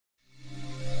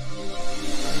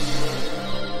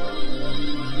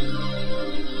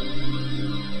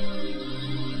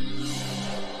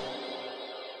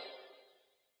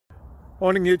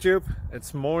Morning YouTube,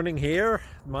 it's morning here.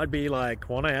 It might be like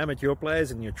 1 a.m. at your place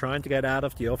and you're trying to get out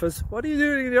of the office. What are you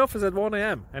doing in the office at 1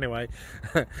 a.m.? Anyway,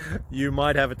 you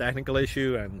might have a technical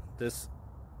issue and this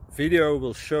video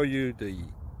will show you the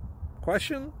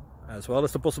question as well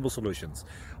as the possible solutions.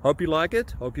 Hope you like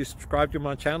it, hope you subscribe to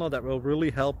my channel. That will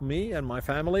really help me and my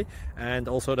family, and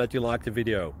also that you like the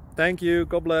video. Thank you,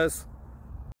 God bless.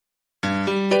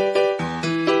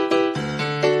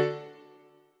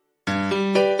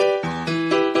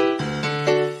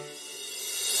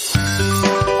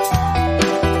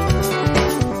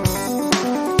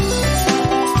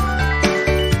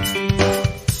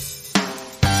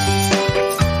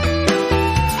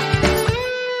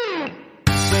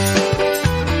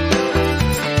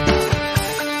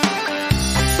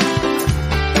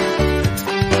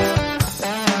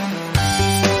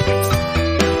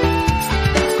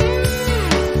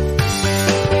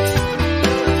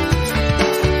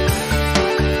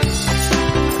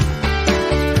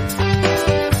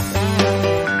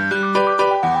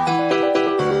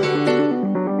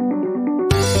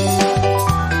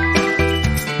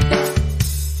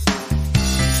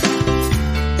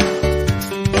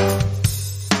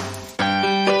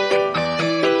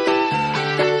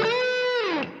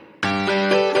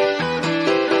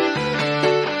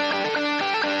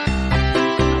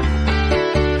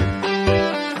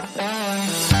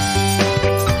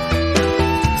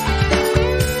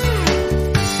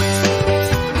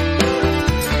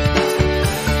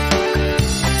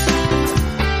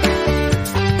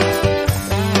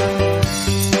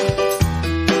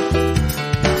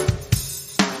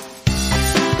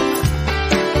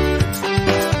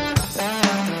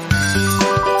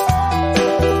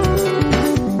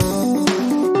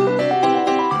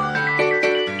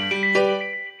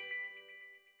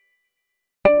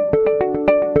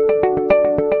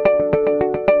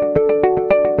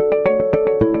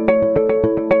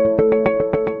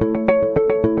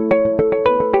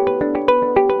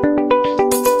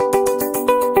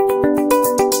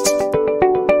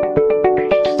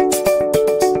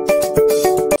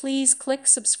 Please click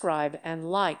subscribe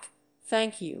and like.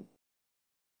 Thank you.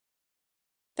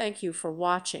 Thank you for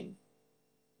watching.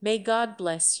 May God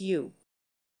bless you.